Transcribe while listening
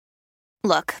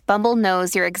Look, Bumble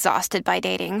knows you're exhausted by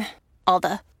dating. All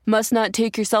the must not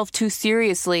take yourself too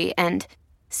seriously and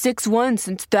 6'1"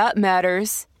 since that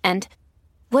matters. And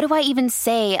what do I even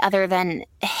say other than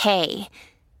hey?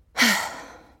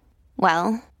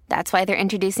 Well, that's why they're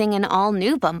introducing an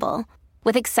all-new Bumble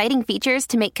with exciting features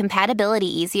to make compatibility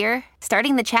easier,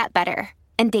 starting the chat better,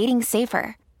 and dating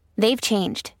safer. They've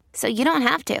changed, so you don't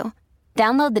have to.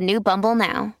 Download the new Bumble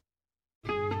now.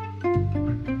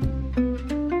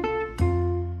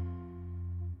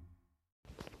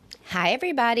 Hi,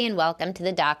 everybody, and welcome to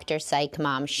the Dr. Psych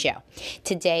Mom Show.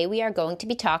 Today, we are going to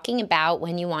be talking about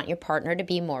when you want your partner to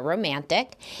be more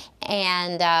romantic.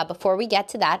 And before we get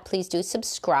to that, please do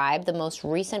subscribe. The most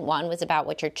recent one was about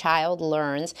what your child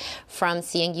learns from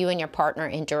seeing you and your partner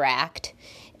interact.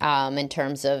 In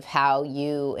terms of how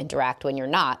you interact when you're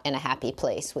not in a happy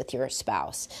place with your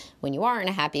spouse. When you are in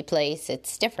a happy place,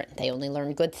 it's different. They only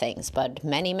learn good things. But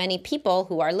many, many people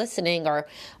who are listening are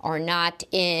not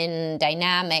in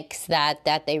dynamics that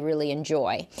they really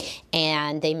enjoy.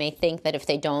 And they may think that if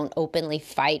they don't openly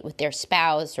fight with their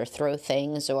spouse or throw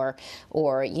things or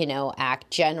act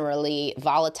generally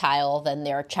volatile, then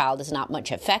their child is not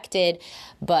much affected.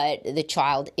 But the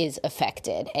child is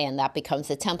affected. And that becomes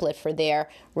the template for their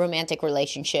romantic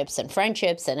relationships and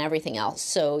friendships and everything else.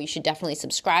 So you should definitely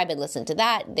subscribe and listen to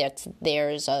that.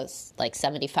 There's like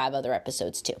 75 other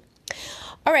episodes too.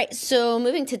 All right, so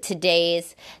moving to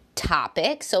today's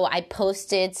topic. So I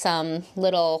posted some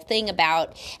little thing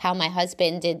about how my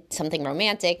husband did something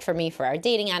romantic for me for our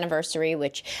dating anniversary,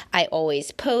 which I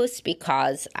always post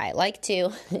because I like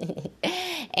to.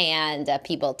 And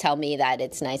people tell me that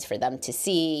it's nice for them to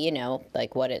see,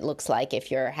 like what it looks like if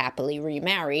you're happily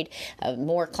remarried.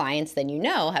 More clients than you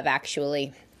know have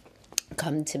actually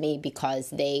come to me because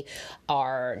they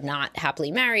are not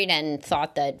happily married and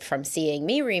thought that from seeing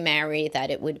me remarry that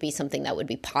it would be something that would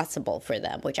be possible for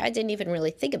them, which I didn't even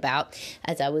really think about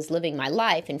as I was living my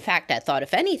life. In fact, I thought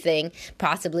if anything,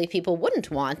 possibly people wouldn't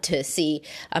want to see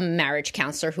a marriage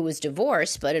counselor who was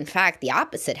divorced, but in fact, the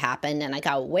opposite happened and I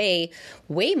got way,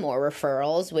 way more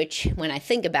referrals, which when I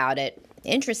think about it,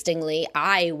 interestingly,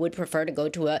 I would prefer to go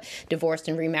to a divorced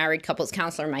and remarried couples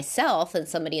counselor myself than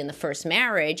somebody in the first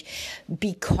marriage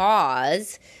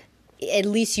because at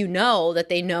least that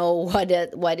they know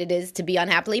what it is to be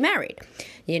unhappily married.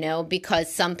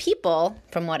 Because some people,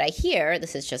 from what I hear,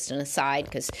 this is just an aside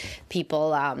because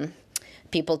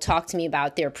people talk to me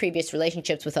about their previous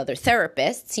relationships with other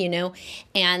therapists,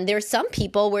 and there's some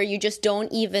people where you just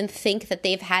don't even think that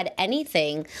they've had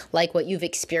anything like what you've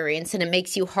experienced, and it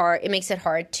makes it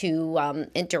hard to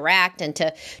interact and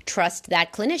to trust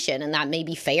that clinician, and that may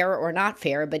be fair or not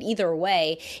fair, but either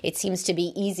way, it seems to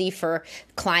be easy for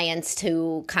clients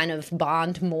to kind of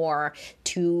bond more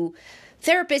to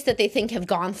therapists that they think have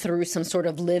gone through some sort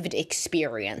of lived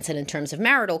experience. And in terms of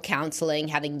marital counseling,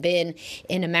 having been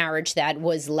in a marriage that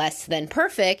was less than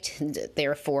perfect,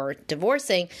 therefore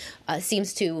divorcing,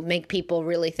 seems to make people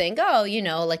really think,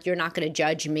 like you're not going to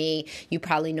judge me. You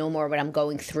probably know more what I'm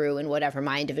going through and whatever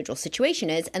my individual situation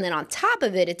is. And then on top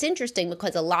of it, it's interesting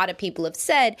because a lot of people have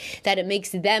said that it makes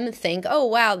them think, oh,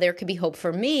 wow, there could be hope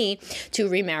for me to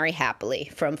remarry happily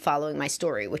from following my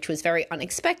story, which was very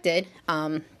unexpected.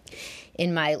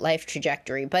 In my life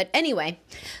trajectory. But anyway,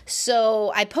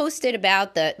 so I posted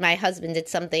about that my husband did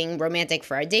something romantic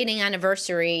for our dating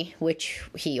anniversary, which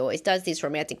he always does these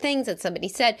romantic things. And somebody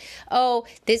said, oh,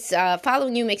 this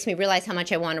following you makes me realize how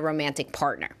much I want a romantic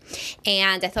partner.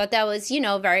 And I thought that was,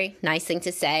 a very nice thing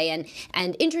to say.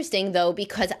 And interesting, though,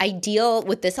 because I deal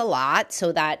with this a lot.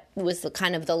 So that was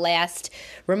kind of the last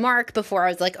remark before I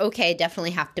was like, okay, I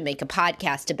definitely have to make a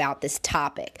podcast about this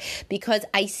topic. Because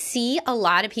I see a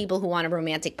lot of people who want a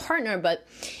romantic partner,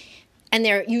 and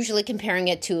they're usually comparing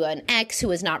it to an ex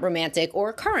who is not romantic or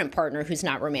a current partner who's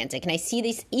not romantic. And I see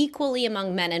this equally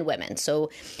among men and women. So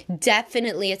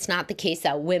definitely it's not the case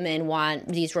that women want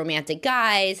these romantic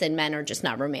guys and men are just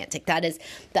not romantic. That is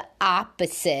the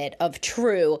opposite of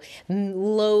true.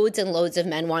 Loads and loads of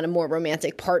men want a more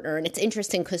romantic partner. And it's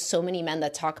interesting because so many men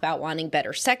that talk about wanting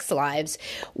better sex lives,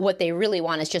 what they really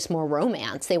want is just more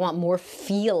romance. They want more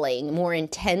feeling, more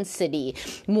intensity,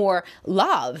 more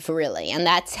love, really. And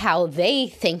that's how they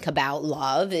think about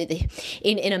love.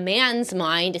 In a man's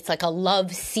mind, it's like a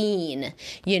love scene,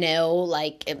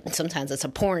 like sometimes it's a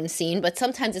porn scene, but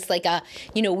sometimes it's like a,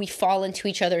 we fall into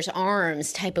each other's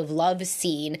arms type of love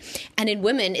scene. And in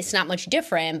women, it's not much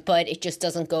different, but it just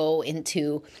doesn't go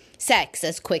into sex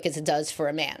as quick as it does for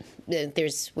a man.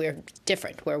 We're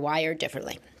different. We're wired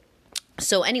differently.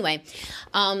 So anyway,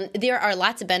 there are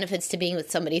lots of benefits to being with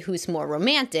somebody who's more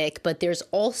romantic, but there's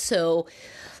also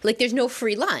there's no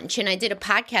free lunch. And I did a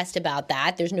podcast about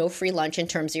that. There's no free lunch in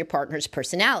terms of your partner's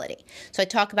personality. So I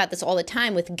talk about this all the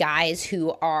time with guys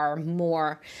who are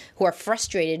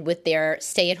frustrated with their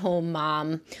stay-at-home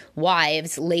mom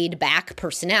wives' laid-back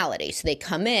personality. So they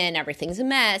come in, everything's a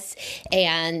mess,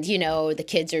 and, the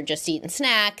kids are just eating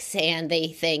snacks, and they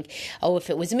think, oh,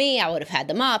 if it was me, I would have had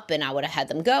them up, and I would have had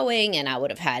them going, and I would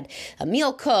have had a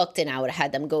meal cooked, and I would have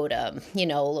had them go to, a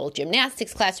little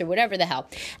gymnastics class or whatever the hell.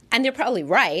 And they're probably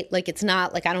right. It's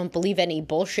not I don't believe any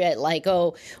bullshit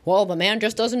oh, well, the man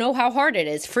just doesn't know how hard it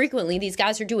is. Frequently, these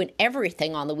guys are doing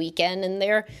everything on the weekend, and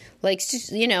they're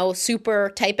super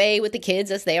type A with the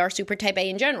kids, as they are super type A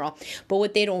in general. But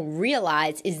what they don't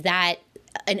realize is that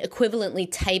an equivalently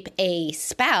type A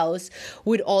spouse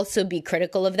would also be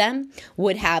critical of them,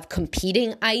 would have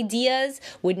competing ideas,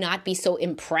 would not be so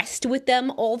impressed with them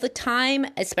all the time,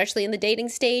 especially in the dating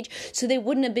stage. So they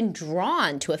wouldn't have been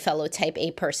drawn to a fellow type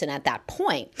A person at that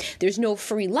point. There's no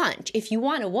free lunch. If you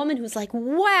want a woman who's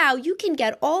wow, you can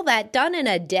get all that done in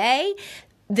a day,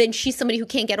 then she's somebody who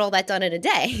can't get all that done in a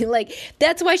day.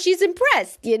 That's why she's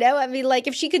impressed,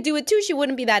 if she could do it too, she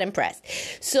wouldn't be that impressed.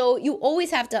 So you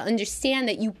always have to understand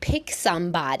that you pick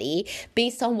somebody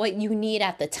based on what you need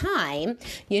at the time,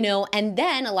 and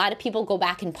then a lot of people go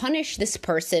back and punish this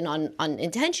person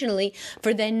unintentionally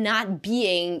for then not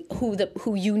being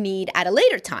who you need at a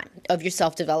later time of your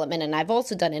self-development. And I've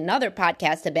also done another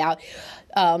podcast about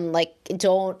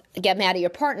don't get mad at your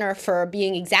partner for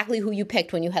being exactly who you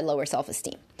picked when you had lower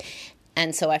self-esteem.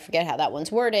 And so I forget how that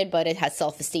one's worded, but it has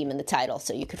self-esteem in the title,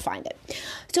 so you could find it.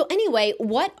 So anyway,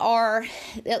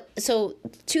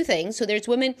 two things. So there's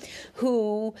women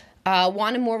who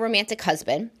want a more romantic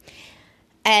husband.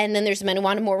 And then there's men who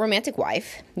want a more romantic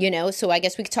wife, so I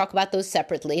guess we could talk about those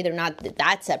separately. They're not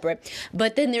that separate.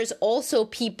 But then there's also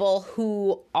people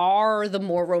who are the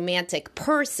more romantic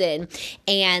person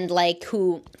and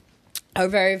who are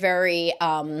very, very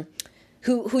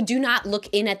who do not look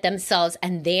in at themselves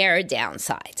and their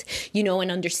downsides,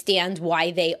 and understand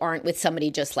why they aren't with somebody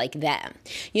just like them.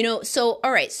 So,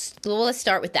 all right, so let's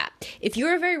start with that. If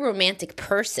you're a very romantic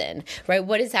person, right,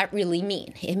 what does that really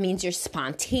mean? It means you're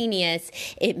spontaneous.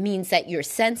 It means that you're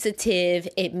sensitive.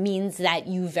 It means that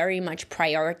you very much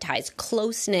prioritize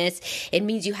closeness. It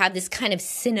means you have this kind of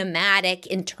cinematic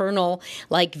internal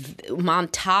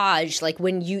montage,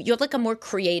 when you have a more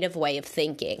creative way of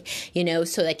thinking,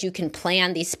 so that you can plan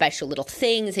these special little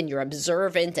things, and you're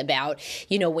observant about,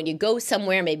 when you go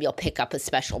somewhere, maybe you'll pick up a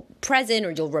special present,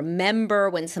 or you'll remember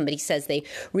when somebody says they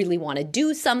really want to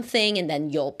do something, and then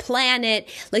you'll plan it.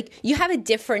 You have a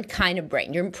different kind of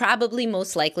brain. You're probably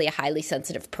most likely a highly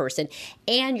sensitive person,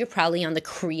 and you're probably on the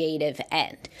creative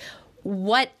end.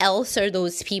 What else are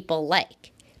those people like?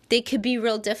 They could be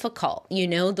real difficult.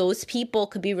 Those people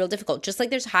could be real difficult. Just like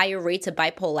there's higher rates of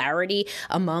bipolarity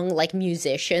among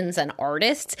musicians and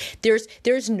artists,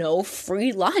 there's no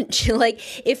free lunch.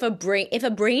 If a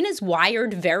brain is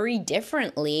wired very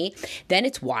differently, then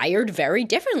it's wired very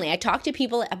differently. I talk to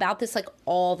people about this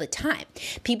all the time.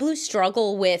 People who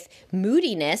struggle with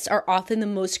moodiness are often the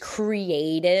most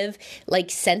creative,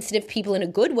 sensitive people in a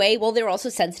good way. Well, they're also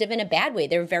sensitive in a bad way.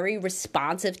 They're very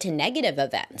responsive to negative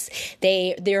events.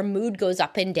 Their mood goes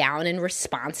up and down in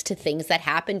response to things that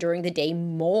happen during the day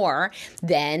more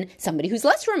than somebody who's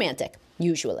less romantic,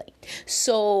 usually.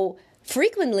 So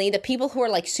frequently, the people who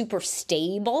are super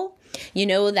stable,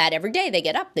 that every day they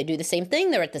get up, they do the same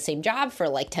thing, they're at the same job for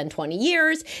 10, 20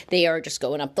 years, they are just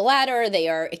going up the ladder, they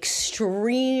are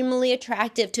extremely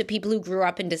attractive to people who grew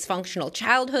up in dysfunctional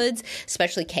childhoods,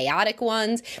 especially chaotic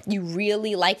ones. You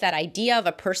really like that idea of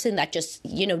a person that just,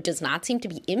 does not seem to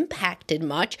be impacted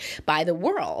much by the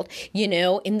world,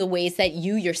 in the ways that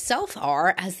you yourself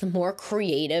are as the more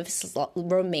creative,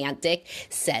 romantic,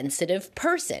 sensitive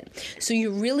person. So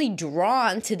you're really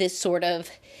drawn to this sort of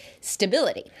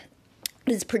stability.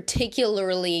 Is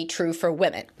particularly true for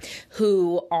women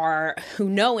who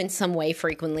know in some way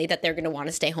frequently that they're going to want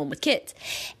to stay home with kids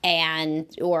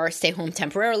or stay home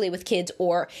temporarily with kids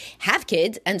or have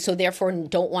kids, and so therefore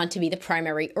don't want to be the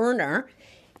primary earner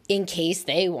in case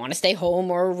they want to stay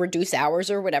home or reduce hours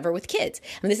or whatever with kids.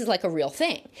 This is a real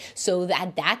thing. So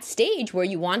that stage where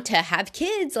you want to have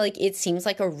kids, it seems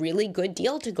like a really good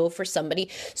deal to go for somebody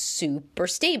super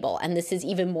stable. And this is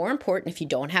even more important if you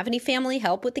don't have any family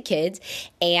help with the kids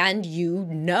and you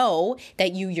know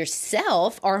that you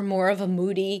yourself are more of a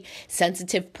moody,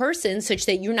 sensitive person such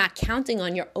that you're not counting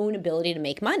on your own ability to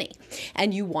make money.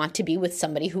 And you want to be with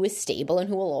somebody who is stable and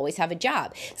who will always have a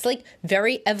job. It's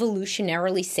very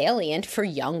evolutionarily salient for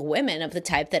young women of the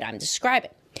type that I'm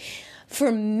describing.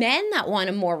 For men that want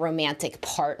a more romantic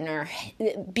partner,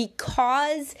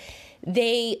 because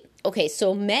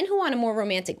so men who want a more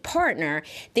romantic partner,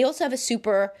 they also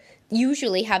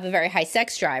usually have a very high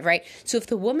sex drive, right? So if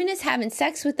the woman is having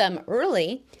sex with them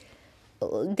early,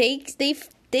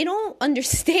 they don't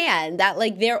understand that,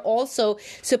 like, they're also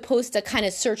supposed to kind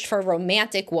of search for a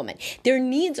romantic woman. Their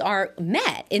needs are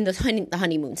met in the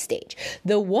honeymoon stage.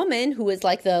 The woman who is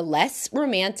like the less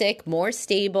romantic, more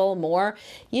stable, more,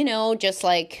 just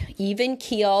like even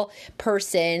keel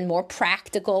person, more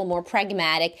practical, more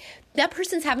pragmatic, that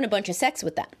person's having a bunch of sex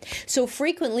with them. So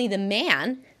frequently the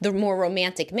man, the more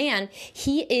romantic man,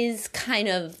 he is kind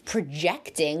of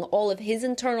projecting all of his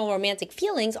internal romantic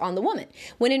feelings on the woman.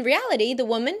 When in reality, the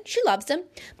woman, she loves him,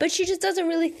 but she just doesn't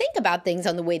really think about things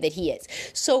on the way that he is.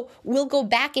 So we'll go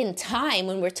back in time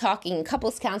when we're talking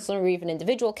couples counseling or even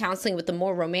individual counseling with the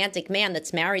more romantic man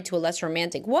that's married to a less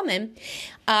romantic woman.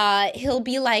 He'll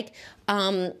be like,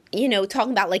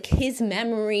 talking about like his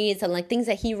memories and like things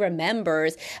that he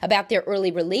remembers about their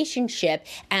early relationship.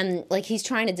 And like he's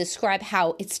trying to describe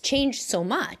how it's changed so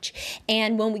much.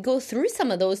 And when we go through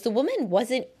some of those, the woman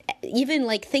wasn't even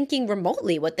like thinking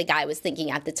remotely what the guy was thinking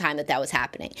at the time that was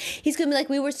happening. He's going to be like,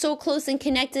 we were so close and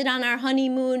connected on our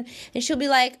honeymoon. And she'll be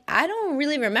like, I don't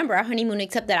really remember our honeymoon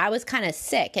except that I was kind of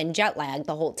sick and jet lagged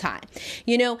the whole time,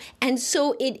 And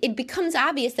so it becomes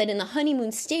obvious that in the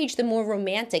honeymoon stage, the more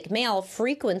romantic male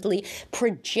frequently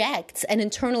projects an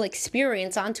internal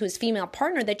experience onto his female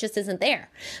partner that just isn't there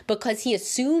because he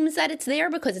assumes that it's there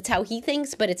because it's how he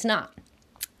thinks, but it's not.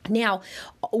 Now,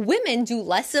 women do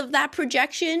less of that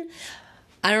projection.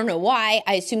 I don't know why.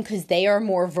 I assume because they are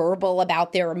more verbal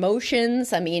about their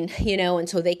emotions. I mean, and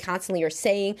so they constantly are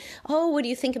saying, oh, what do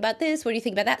you think about this? What do you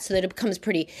think about that? So that it becomes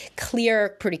pretty clear,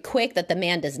 pretty quick that the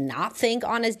man does not think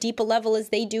on as deep a level as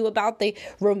they do about the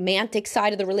romantic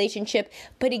side of the relationship.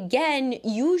 But again,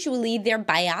 usually their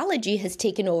biology has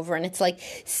taken over and it's like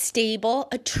stable,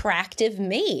 attractive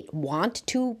mate, want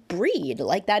to breed.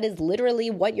 Like that is literally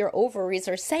what your ovaries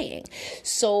are saying.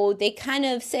 So they kind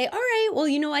of say, all right, well,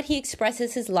 you know what? He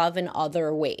expresses his love in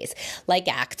other ways, like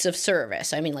acts of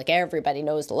service. I mean, like everybody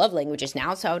knows the love languages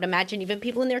now, so I would imagine even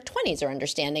people in their 20s are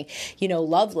understanding,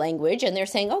 love language, and they're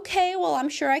saying, okay, well, I'm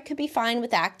sure I could be fine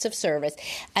with acts of service.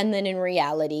 And then in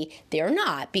reality, they're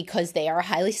not, because they are a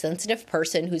highly sensitive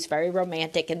person who's very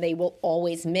romantic, and they will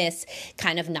always miss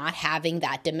kind of not having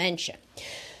that dimension.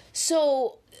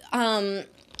 So, so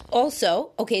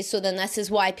then this is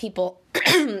why people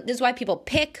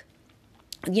pick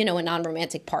a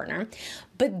non-romantic partner.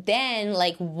 But then,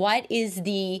 like,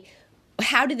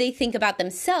 how do they think about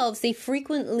themselves? They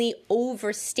frequently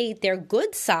overstate their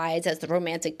good sides as the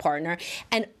romantic partner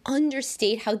and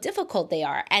understate how difficult they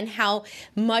are and how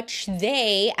much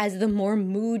they, as the more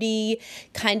moody,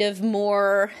 kind of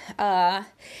more,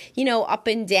 up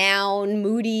and down,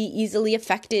 moody, easily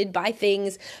affected by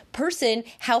things person,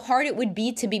 how hard it would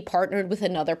be to be partnered with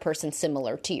another person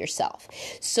similar to yourself.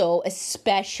 So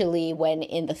especially when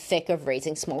in the thick of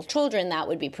raising small children, that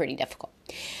would be pretty difficult.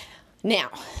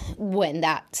 Now, when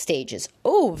that stage is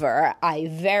over, I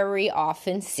very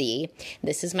often see,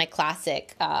 this is my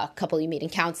classic couple you meet in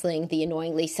counseling, the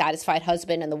annoyingly satisfied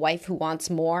husband and the wife who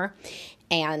wants more,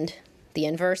 and the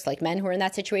inverse, like men who are in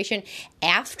that situation.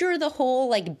 After the whole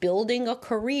like building a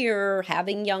career,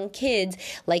 having young kids,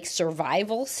 like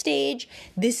survival stage,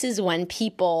 this is when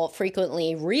people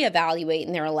frequently reevaluate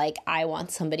and they're like, I want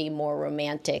somebody more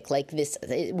romantic. Like this,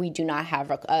 we do not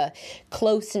have a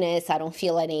closeness. I don't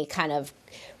feel any kind of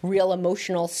real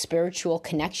emotional, spiritual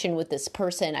connection with this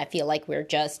person. I feel like we're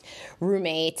just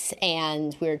roommates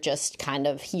and we're just kind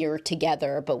of here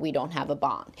together, but we don't have a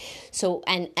bond. So,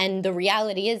 and the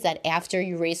reality is that after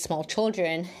you raise small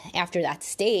children, after that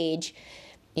stage,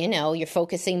 you're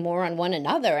focusing more on one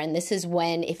another. And this is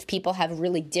when, if people have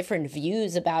really different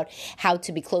views about how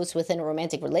to be close within a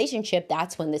romantic relationship,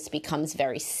 that's when this becomes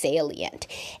very salient.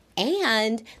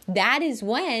 And that is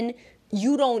when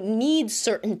you don't need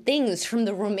certain things from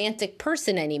the romantic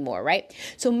person anymore, right?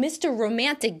 So Mr.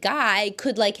 Romantic Guy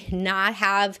could not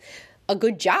have a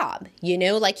good job,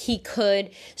 like he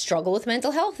could struggle with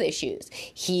mental health issues.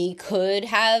 He could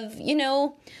have,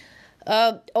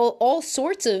 all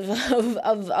sorts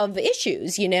of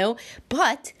issues,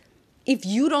 but if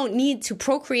you don't need to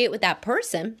procreate with that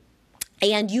person,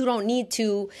 and you don't need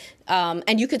to,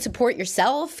 and you could support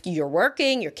yourself, you're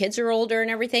working, your kids are older and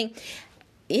everything,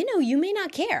 you may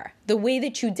not care. the way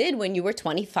that you did when you were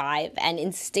 25 and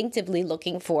instinctively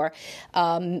looking for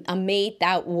a mate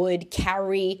that would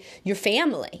carry your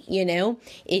family, you know,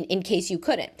 in case you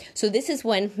couldn't. So this is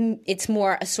when it's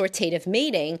more assortative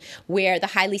mating, where the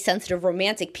highly sensitive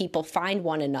romantic people find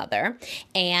one another,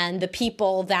 and the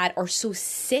people that are so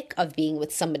sick of being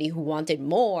with somebody who wanted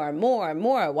more,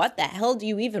 what the hell do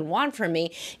you even want from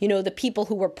me? You know, the people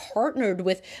who were partnered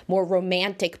with more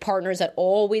romantic partners that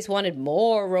always wanted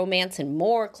more romance and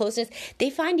more closeness, they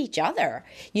find each other,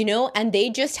 you know, and they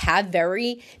just have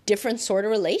very different sort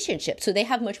of relationships. So they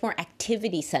have much more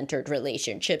activity-centered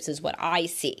relationships is what I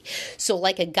see. So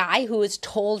like a guy who was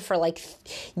told for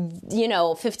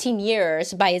 15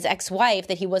 years by his ex-wife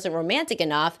that he wasn't romantic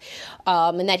enough,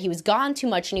 and that he was gone too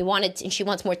much, and she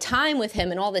wants more time with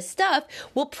him and all this stuff,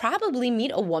 will probably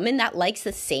meet a woman that likes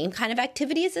the same kind of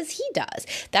activities as he does,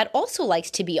 that also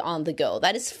likes to be on the go,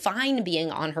 that is fine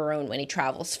being on her own when he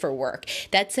travels for work,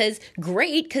 that says,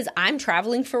 great, because I'm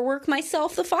traveling for work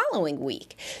myself the following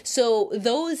week. So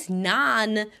those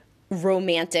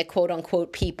non-romantic,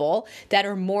 quote-unquote, people that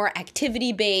are more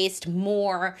activity-based,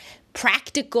 more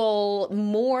practical,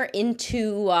 more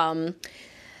into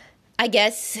I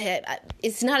guess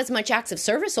it's not as much acts of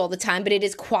service all the time, but it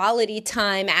is quality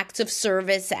time, acts of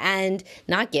service, and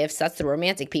not gifts. That's the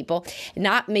romantic people.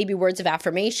 Not maybe words of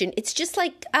affirmation. It's just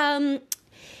like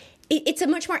it's a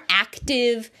much more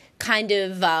active kind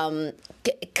of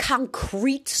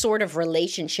concrete sort of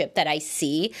relationship that I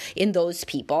see in those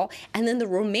people. And then the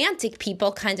romantic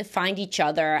people kind of find each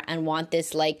other and want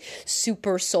this like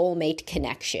super soulmate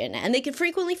connection. And they can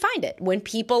frequently find it when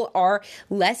people are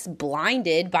less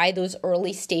blinded by those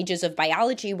early stages of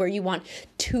biology where you want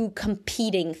two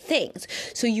competing things.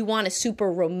 So you want a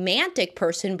super romantic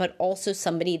person, but also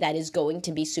somebody that is going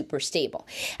to be super stable.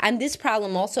 And this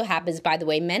problem also happens, by the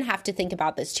way, men have to think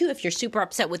about this too. If you're super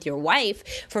upset with your wife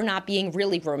for not being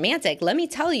really romantic, let me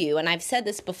tell you, and I've said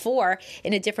this before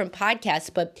in a different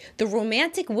podcast, but the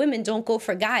romantic women don't go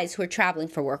for guys who are traveling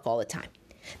for work all the time.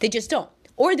 They just don't.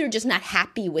 Or they're just not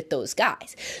happy with those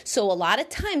guys. So a lot of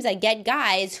times I get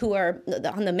guys who are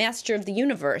on the master of the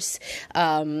universe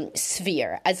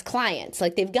sphere as clients.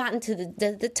 Like they've gotten to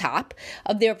the top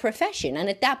of their profession. And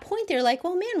at that point, they're like,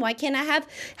 well, man, why can't I have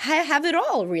it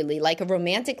all, really? Like a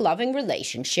romantic, loving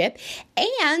relationship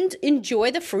and enjoy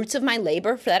the fruits of my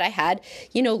labor that I had,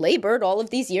 labored all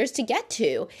of these years to get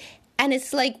to. And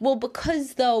it's like, well,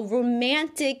 because the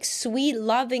romantic, sweet,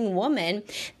 loving woman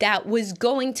that was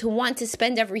going to want to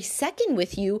spend every second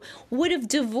with you would have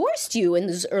divorced you in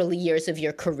those early years of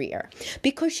your career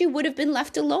because she would have been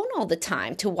left alone all the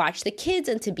time to watch the kids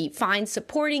and to be fine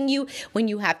supporting you when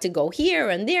you have to go here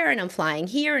and there and I'm flying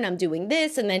here and I'm doing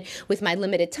this. And then with my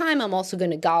limited time, I'm also going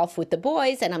to golf with the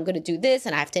boys and I'm going to do this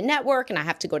and I have to network and I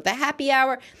have to go to the happy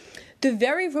hour. The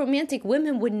very romantic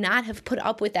women would not have put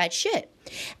up with that shit.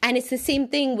 And it's the same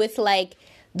thing with like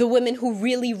the women who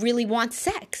really, really want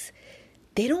sex.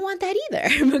 They don't want that either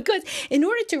because in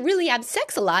order to really have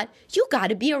sex a lot, you got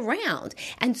to be around.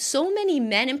 And so many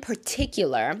men in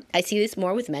particular, I see this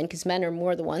more with men because men are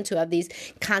more the ones who have these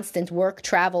constant work,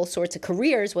 travel sorts of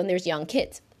careers when there's young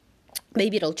kids.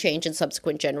 Maybe it'll change in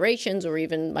subsequent generations or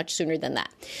even much sooner than that.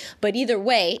 But either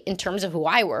way, in terms of who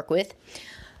I work with,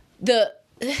 the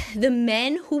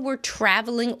men who were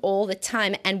traveling all the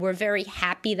time and were very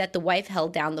happy that the wife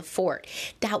held down the fort,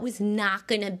 that was not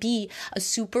going to be a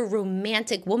super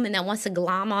romantic woman that wants to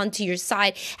glom onto your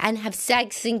side and have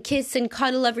sex and kiss and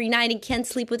cuddle every night and can't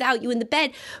sleep without you in the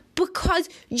bed because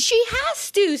she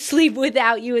has to sleep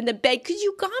without you in the bed because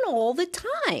you're gone all the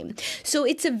time. So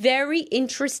it's a very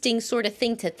interesting sort of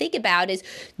thing to think about is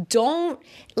don't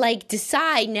like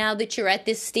decide now that you're at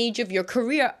this stage of your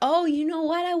career, oh, you know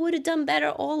what, I would have done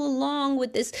better all along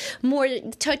with this more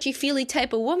touchy-feely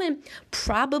type of woman.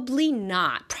 Probably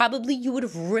not. Probably you would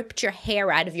have ripped your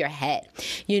hair out of your head,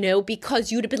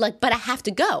 because you would have been like, but I have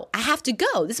to go. I have to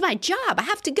go. This is my job. I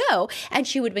have to go. And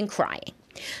she would have been crying.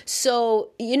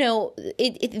 So,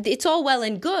 it's all well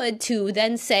and good to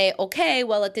then say, okay,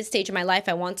 well, at this stage of my life,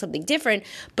 I want something different.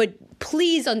 But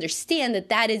please understand that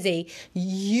that is a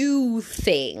you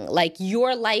thing. Like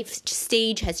your life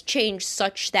stage has changed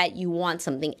such that you want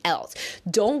something else.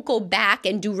 Don't go back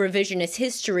and do revisionist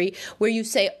history where you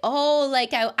say, oh,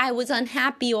 like I was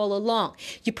unhappy all along.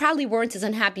 You probably weren't as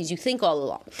unhappy as you think all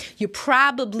along. You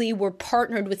probably were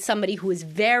partnered with somebody who is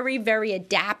very, very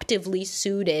adaptively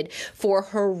suited for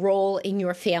her role in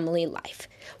your family life,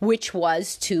 which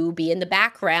was to be in the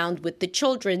background with the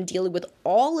children, dealing with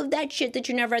all of that shit that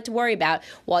you never had to worry about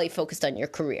while you focused on your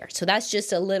career. So that's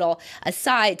just a little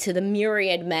aside to the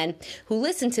myriad men who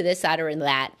listen to this that are in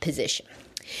that position.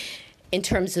 in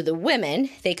terms of the women,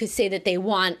 they could say that they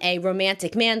want a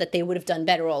romantic man, that they would have done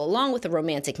better all along with a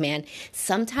romantic man.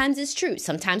 Sometimes it's true.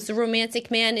 Sometimes the romantic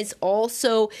man is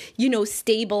also,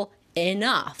 stable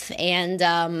enough and,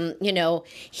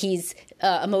 he's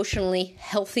emotionally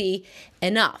healthy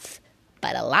enough.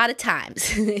 But a lot of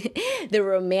times, the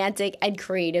romantic and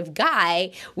creative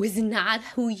guy was not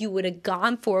who you would have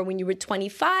gone for when you were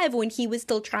 25, when he was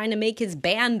still trying to make his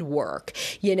band work,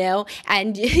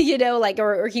 and,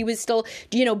 or he was still,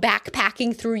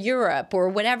 backpacking through Europe or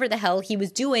whatever the hell he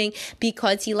was doing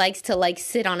because he likes to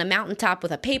sit on a mountaintop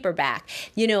with a paperback,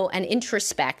 and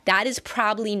introspect. That is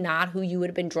probably not who you would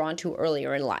have been drawn to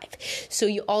earlier in life. So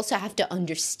you also have to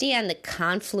understand the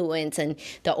confluence and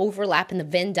the overlap in the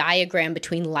Venn diagram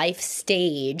between life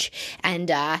stage and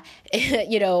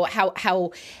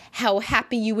how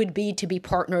happy you would be to be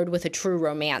partnered with a true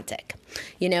romantic.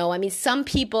 Some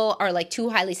people are like two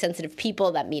highly sensitive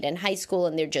people that meet in high school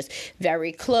and they're just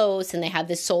very close and they have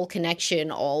this soul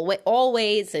connection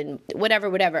always and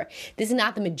whatever. This is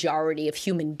not the majority of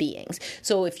human beings.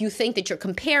 So if you think that you're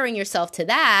comparing yourself to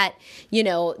that,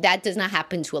 that does not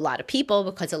happen to a lot of people,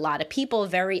 because a lot of people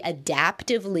very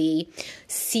adaptively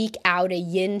seek out a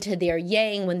yin to their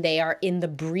yang when they are in the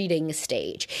breeding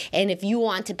stage. And if you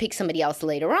want to pick somebody else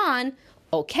later on,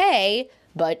 okay,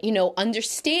 but,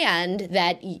 understand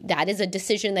that that is a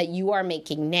decision that you are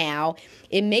making now.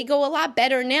 It may go a lot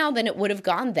better now than it would have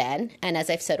gone then. And as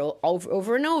I've said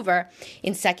over and over,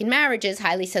 in second marriages,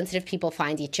 highly sensitive people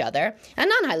find each other and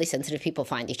non-highly sensitive people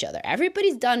find each other.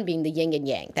 Everybody's done being the yin and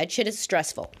yang. That shit is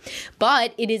stressful.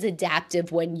 But it is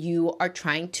adaptive when you are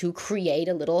trying to create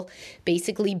a little,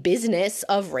 basically, business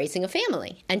of raising a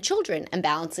family and children and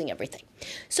balancing everything.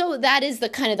 So that is the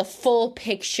kind of the full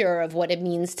picture of what it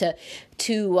means to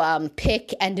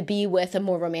pick and to be with a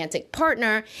more romantic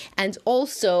partner. And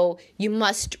also, you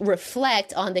must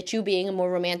reflect on that you being a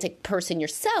more romantic person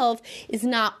yourself is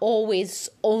not always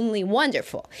only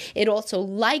wonderful. It also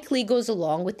likely goes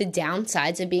along with the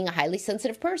downsides of being a highly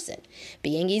sensitive person,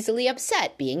 being easily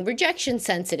upset, being rejection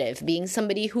sensitive, being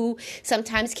somebody who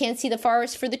sometimes can't see the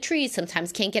forest for the trees,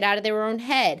 sometimes can't get out of their own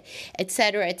head,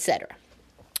 etc., etc.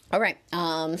 All right,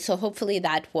 so hopefully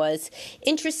that was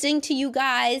interesting to you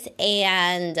guys,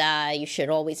 and you should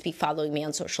always be following me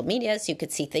on social media so you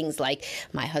could see things like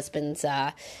my husband's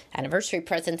anniversary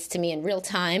presents to me in real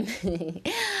time,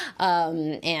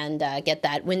 and get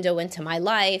that window into my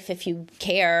life if you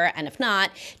care, and if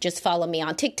not, just follow me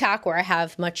on TikTok, where I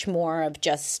have much more of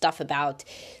just stuff about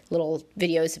little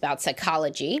videos about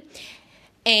psychology,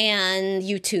 and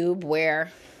YouTube,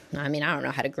 where I don't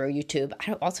know how to grow YouTube.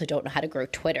 I also don't know how to grow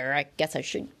Twitter. I guess I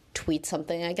should tweet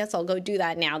something. I guess I'll go do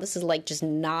that now. This is just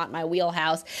not my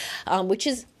wheelhouse, which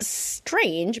is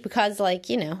strange because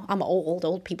I'm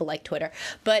old people like Twitter.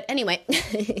 But anyway,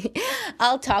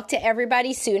 I'll talk to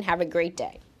everybody soon. Have a great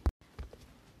day.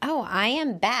 Oh, I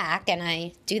am back, and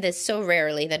I do this so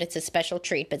rarely that it's a special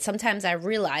treat, but sometimes I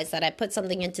realize that I put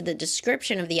something into the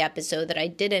description of the episode that I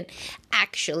didn't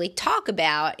actually talk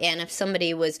about, and if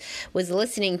somebody was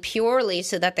listening purely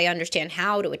so that they understand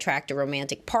how to attract a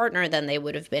romantic partner, then they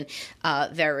would have been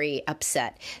very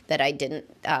upset that I didn't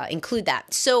include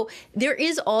that. So there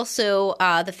is also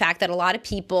the fact that a lot of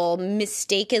people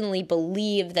mistakenly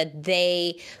believe that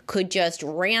they could just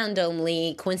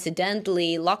randomly,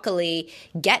 coincidentally, luckily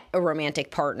get a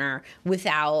romantic partner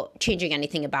without changing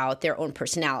anything about their own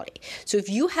personality. So if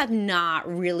you have not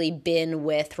really been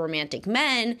with romantic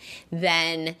men,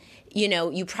 then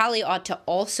you probably ought to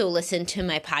also listen to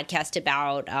my podcast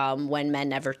about when men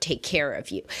never take care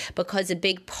of you, because a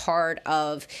big part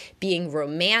of being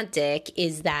romantic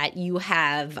is that you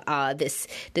have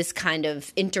this kind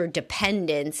of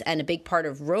interdependence, and a big part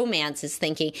of romance is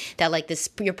thinking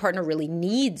that your partner really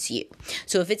needs you.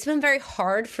 So if it's been very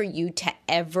hard for you to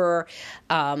ever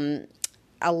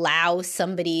allow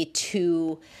somebody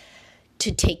to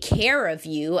take care of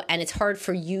you, and it's hard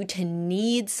for you to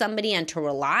need somebody and to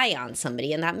rely on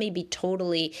somebody, and that may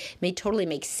totally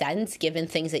make sense given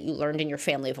things that you learned in your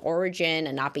family of origin,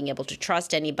 and not being able to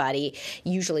trust anybody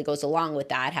usually goes along with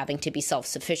that, having to be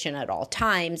self-sufficient at all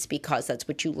times because that's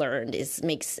what you learned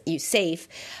makes you safe.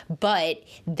 But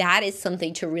that is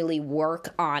something to really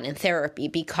work on in therapy,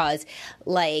 because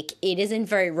it isn't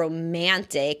very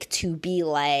romantic to be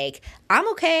like, I'm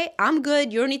okay, I'm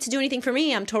good, you don't need to do anything for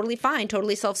me, I'm totally fine,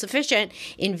 totally self-sufficient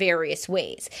in various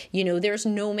ways. You know, there's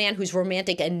no man who's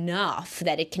romantic enough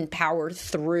that it can power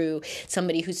through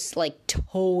somebody who's like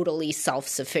totally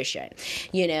self-sufficient,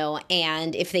 you know,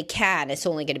 and if they can, it's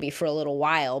only going to be for a little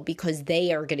while because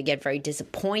they are going to get very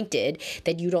disappointed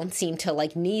that you don't seem to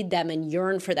like need them and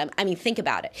yearn for them. I mean, think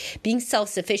about it. Being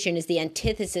self-sufficient is the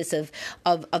antithesis of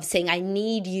saying, I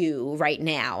need you right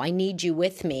now. I need you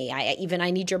with me. I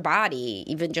need your body,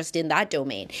 even just in that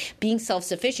domain. Being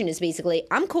self-sufficient is basically,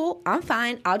 I'm cool, I'm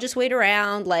fine, I'll just wait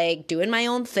around, like doing my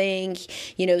own thing,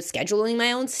 you know, scheduling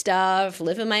my own stuff,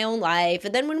 living my own life.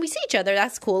 And then when we see each other,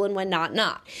 that's cool, and when not.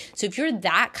 So if you're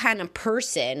that kind of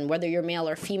person, whether you're male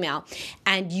or female,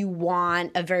 and you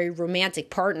want a very romantic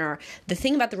partner, the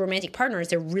thing about the romantic partner is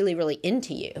they're really, really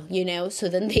into you, you know? So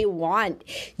then they want,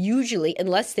 usually,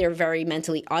 unless they're very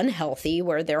mentally unhealthy,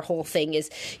 where their whole thing is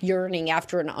yearning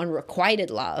after an unrequited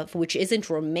love, which isn't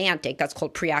romantic, that's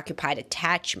called preoccupied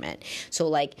attachment. So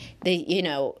like,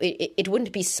 it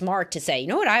wouldn't be smart to say, you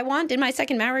know what I want in my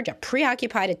second marriage? A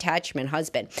preoccupied attachment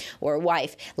husband or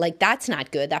wife. Like, that's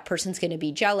not good. That person's going to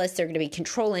be jealous. They're going to be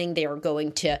controlling. They are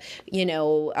going to,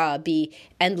 be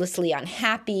endlessly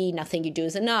unhappy. Nothing you do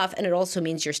is enough. And it also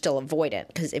means you're still avoidant,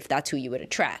 because if that's who you would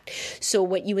attract. So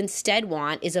what you instead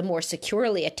want is a more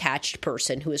securely attached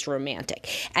person who is romantic.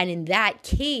 And in that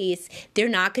case, they're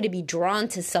not going to be drawn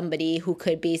to somebody who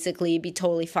could basically be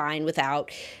totally fine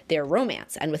without their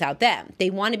romance and without them. They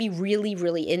want to be really,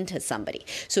 really into somebody.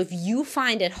 So if you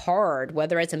find it hard,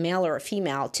 whether as a male or a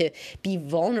female, to be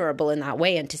vulnerable in that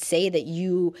way and to say that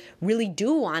you really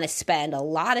do want to spend a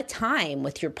lot of time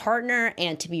with your partner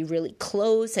and to be really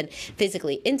close and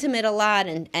physically intimate a lot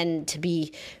and to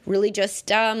be really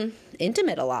just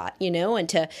intimate a lot, and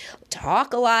to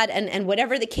talk a lot and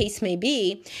whatever the case may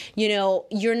be,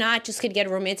 you're not just going to get a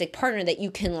romantic partner that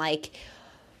you can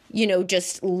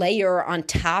just layer on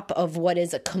top of what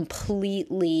is a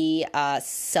completely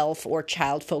self or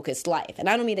child-focused life. And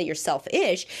I don't mean that you're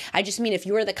selfish. I just mean if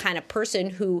you're the kind of person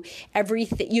who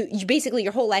everything, you basically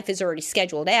your whole life is already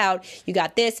scheduled out. You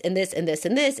got this and this and this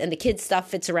and this, and the kids' stuff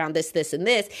fits around this, this, and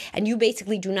this, and you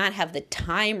basically do not have the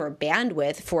time or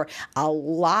bandwidth for a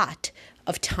lot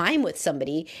of time with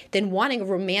somebody, then wanting a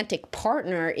romantic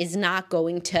partner is not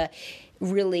going to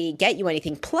really get you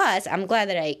anything. Plus, I'm glad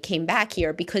that I came back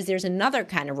here because there's another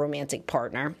kind of romantic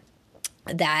partner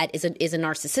that is a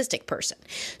narcissistic person.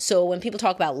 So when people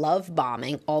talk about love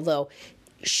bombing, although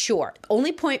sure,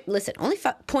 only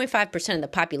 0.5% of the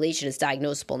population is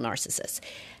diagnosable narcissists.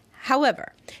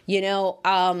 However,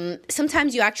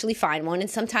 sometimes you actually find one, and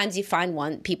sometimes you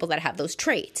find people that have those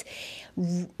traits.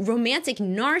 Romantic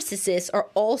narcissists are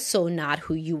also not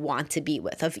who you want to be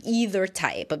with, of either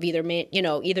type, of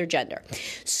either gender.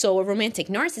 So a romantic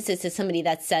narcissist is somebody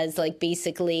that says, like,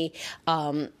 basically,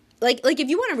 like if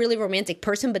you want a really romantic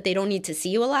person, but they don't need to see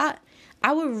you a lot,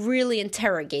 I would really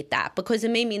interrogate that, because it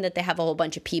may mean that they have a whole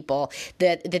bunch of people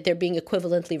that they're being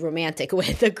equivalently romantic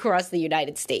with across the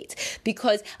United States.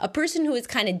 Because a person who is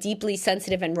kind of deeply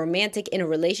sensitive and romantic in a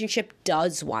relationship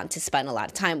does want to spend a lot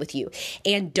of time with you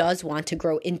and does want to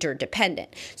grow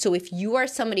interdependent. So if you are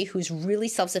somebody who's really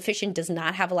self-sufficient, does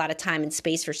not have a lot of time and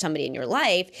space for somebody in your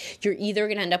life, you're either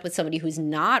going to end up with somebody who's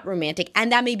not romantic,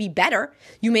 and that may be better.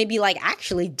 You may be like,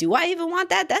 actually, do I even want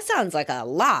that? That sounds like a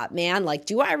lot, man. Like,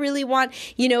 do I really want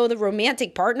the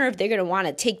romantic partner if they're going to want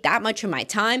to take that much of my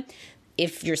time?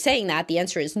 If you're saying that, the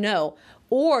answer is no.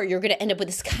 Or you're going to end up with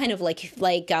this kind of like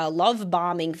love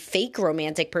bombing fake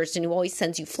romantic person who always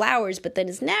sends you flowers, but then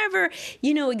is never,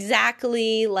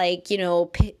 exactly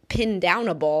pinned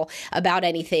downable about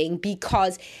anything,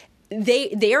 because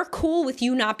they're cool with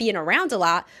you not being around a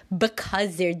lot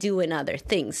because they're doing other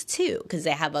things too, because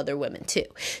they have other women too.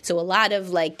 So a lot of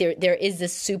there is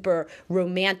this super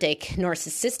romantic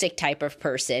narcissistic type of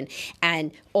person,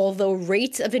 and although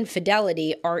rates of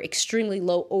infidelity are extremely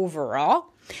low overall,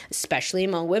 especially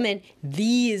among women,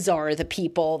 these are the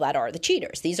people that are the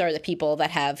cheaters. These are the people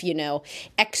that have,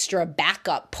 extra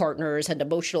backup partners and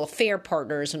emotional affair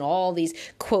partners and all these,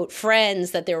 quote,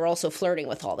 friends that they're also flirting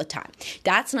with all the time.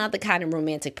 That's not the kind of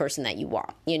romantic person that you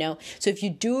want, So if you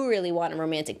do really want a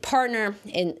romantic partner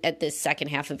at this second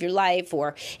half of your life,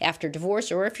 or after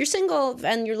divorce, or if you're single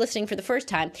and you're listening for the first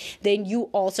time, then you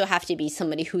also have to be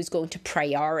somebody who's going to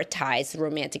prioritize the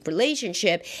romantic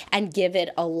relationship and give it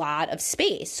a lot of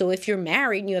space. So if you're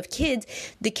married and you have kids,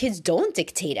 the kids don't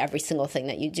dictate every single thing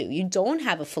that you do. You don't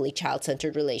have a fully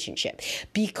child-centered relationship,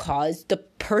 because the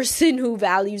person who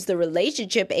values the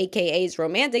relationship, aka is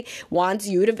romantic, wants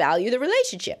you to value the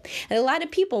relationship. And a lot of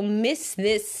people miss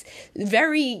this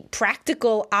very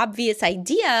practical, obvious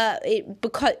idea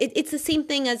because it's the same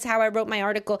thing as how I wrote my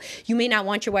article. You may not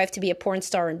want your wife to be a porn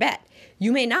star in bed.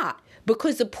 You may not.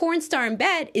 Because the porn star in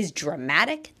bed is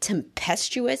dramatic,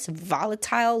 tempestuous,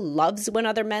 volatile, loves when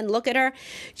other men look at her.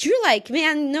 You're like,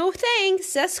 man, no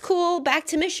thanks. That's cool. Back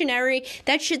to missionary.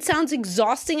 That shit sounds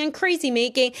exhausting and crazy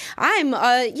making. I'm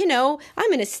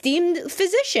an esteemed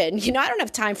physician. I don't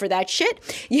have time for that shit.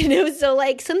 So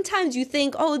like sometimes you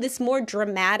think, oh, this more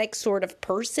dramatic sort of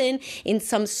person in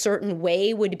some certain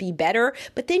way would be better.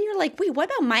 But then you're like, wait, what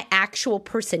about my actual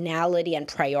personality and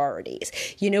priorities?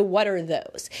 What are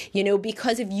those?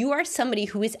 Because if you are somebody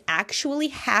who is actually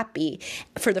happy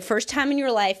for the first time in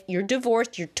your life, you're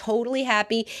divorced, you're totally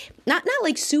happy, not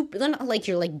like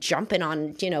you're like jumping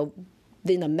on,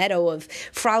 in the meadow of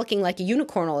frolicking like a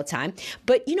unicorn all the time,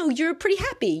 but you're pretty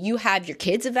happy. You have your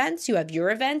kids' events, you have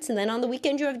your events, and then on the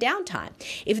weekend you have downtime.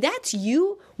 If that's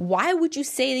you, why would you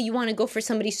say that you want to go for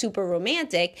somebody super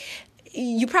romantic?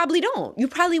 You probably don't. You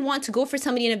probably want to go for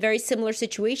somebody in a very similar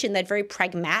situation that very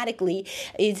pragmatically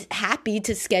is happy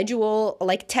to schedule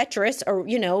like Tetris or,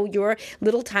 your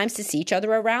little times to see each other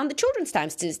around the children's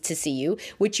times to see you,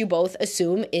 which you both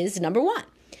assume is number one.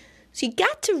 So you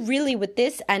got to really, with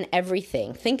this and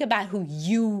everything, think about who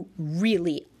you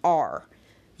really are.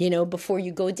 Before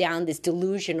you go down this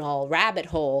delusional rabbit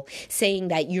hole saying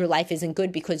that your life isn't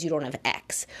good because you don't have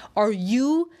X. Are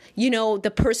you,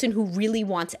 the person who really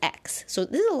wants X? So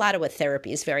this is a lot of what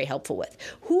therapy is very helpful with.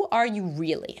 Who are you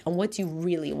really and what do you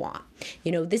really want?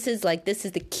 This is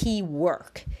the key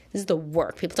work. This is the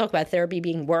work. People talk about therapy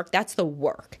being work. That's the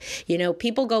work.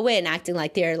 People go in acting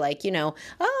like they're like, oh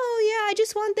yeah, I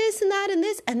just want this and that and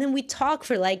this. And then we talk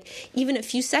for like even a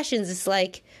few sessions. It's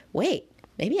like, wait,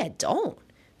 maybe I don't.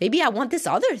 Maybe I want this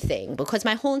other thing because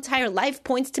my whole entire life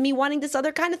points to me wanting this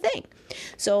other kind of thing.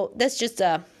 So that's just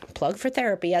a plug for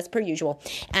therapy as per usual.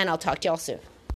 And I'll talk to y'all soon.